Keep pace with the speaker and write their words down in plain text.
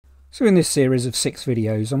So in this series of 6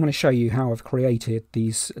 videos, I'm going to show you how I've created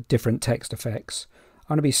these different text effects.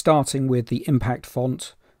 I'm going to be starting with the impact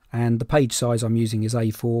font, and the page size I'm using is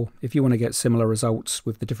A4. If you want to get similar results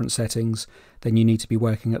with the different settings, then you need to be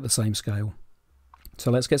working at the same scale. So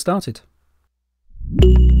let's get started.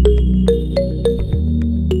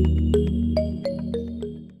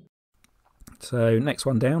 So next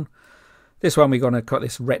one down. This one we're going to cut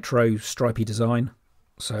this retro stripy design.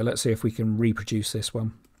 So let's see if we can reproduce this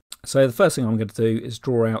one. So the first thing I'm going to do is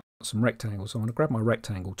draw out some rectangles. So I'm going to grab my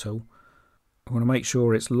rectangle tool. I want to make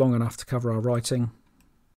sure it's long enough to cover our writing.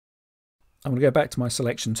 I'm going to go back to my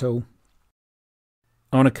selection tool.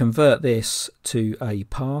 I want to convert this to a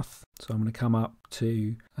path. So I'm going to come up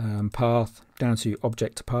to path, down to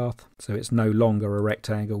object to path. So it's no longer a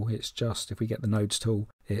rectangle. It's just, if we get the nodes tool,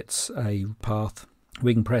 it's a path.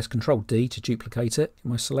 We can press Ctrl D to duplicate it.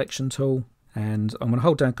 My selection tool. And I'm going to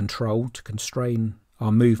hold down Ctrl to constrain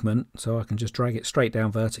our movement, so I can just drag it straight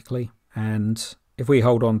down vertically, and if we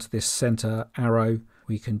hold on to this center arrow,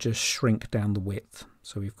 we can just shrink down the width,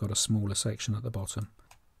 so we've got a smaller section at the bottom.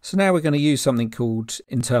 So now we're going to use something called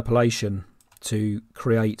interpolation to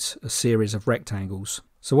create a series of rectangles.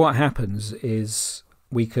 So what happens is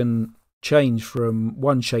we can change from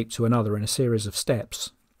one shape to another in a series of steps,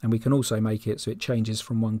 and we can also make it so it changes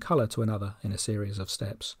from one color to another in a series of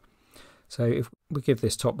steps. So if we give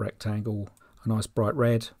this top rectangle a nice bright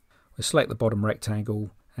red, we select the bottom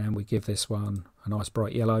rectangle and we give this one a nice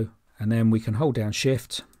bright yellow, and then we can hold down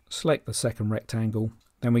Shift, select the second rectangle,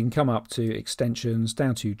 then we can come up to extensions,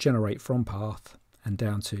 down to generate from path and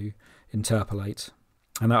down to interpolate,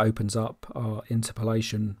 and that opens up our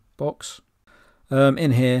interpolation box.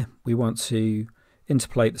 In here we want to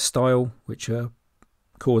interpolate the style, which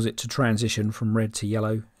cause it to transition from red to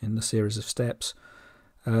yellow in the series of steps.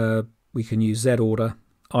 We can use Z order.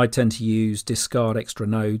 I tend to use discard extra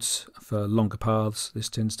nodes for longer paths. This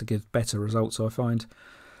tends to give better results, I find.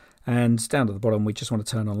 And down at the bottom, we just want to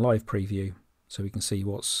turn on live preview so we can see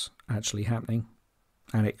what's actually happening.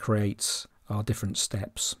 And it creates our different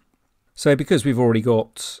steps. So because we've already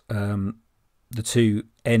got the two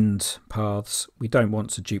end paths, we don't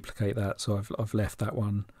want to duplicate that. So I've left that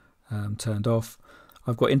one turned off.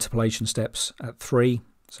 I've got interpolation steps at 3.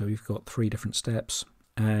 So we've got 3 different steps.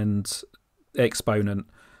 And exponent,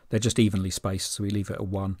 they're just evenly spaced, so we leave it at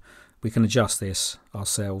 1. We can adjust this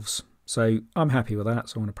ourselves. So I'm happy with that,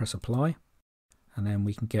 so I want to press apply, and then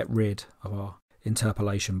we can get rid of our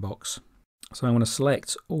interpolation box. So I want to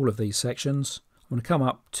select all of these sections. I want to come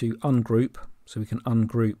up to ungroup, so we can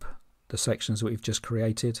ungroup the sections that we've just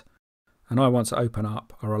created. And I want to open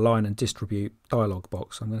up our align and distribute dialog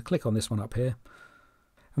box. I'm going to click on this one up here.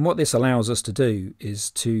 And what this allows us to do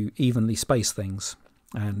is to evenly space things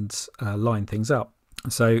and line things up.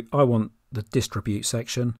 So I want the distribute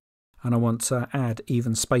section, and I want to add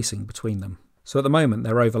even spacing between them. So at the moment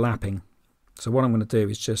they're overlapping. So what I'm going to do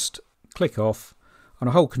is just click off and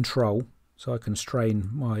I hold Control so I constrain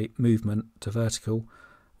my movement to vertical.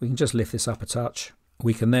 We can just lift this up a touch.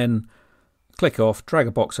 We can then click off, drag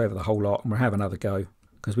a box over the whole lot, and we'll have another go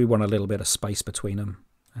because we want a little bit of space between them,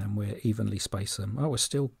 and we'll evenly space them. Oh, we're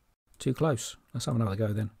still too close. Let's have another go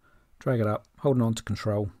then. Drag it up, holding on to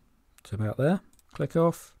Control to about there. Click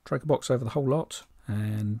off, drag a box over the whole lot,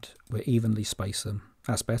 and we evenly space them.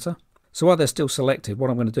 That's better. So while they're still selected, what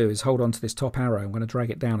I'm going to do is hold on to this top arrow. I'm going to drag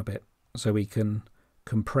it down a bit so we can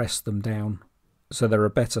compress them down so they're a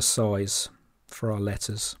better size for our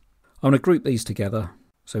letters. I'm going to group these together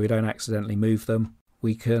so we don't accidentally move them.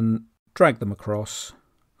 We can drag them across.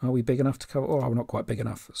 Are we big enough to cover? Oh, we're not quite big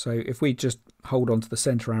enough. So if we just hold on to the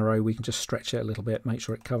center arrow, we can just stretch it a little bit, make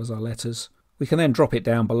sure it covers our letters. We can then drop it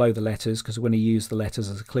down below the letters because we're going to use the letters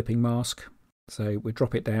as a clipping mask. So we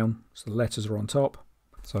drop it down so the letters are on top.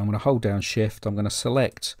 So I'm going to hold down Shift. I'm going to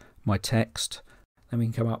select my text. Then we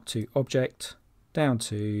can come up to Object, down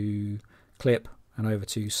to Clip, and over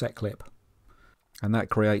to Set Clip. And that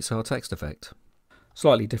creates our text effect.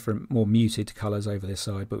 Slightly different, more muted colours over this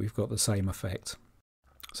side, but we've got the same effect.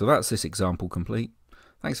 So that's this example complete.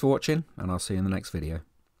 Thanks for watching, and I'll see you in the next video.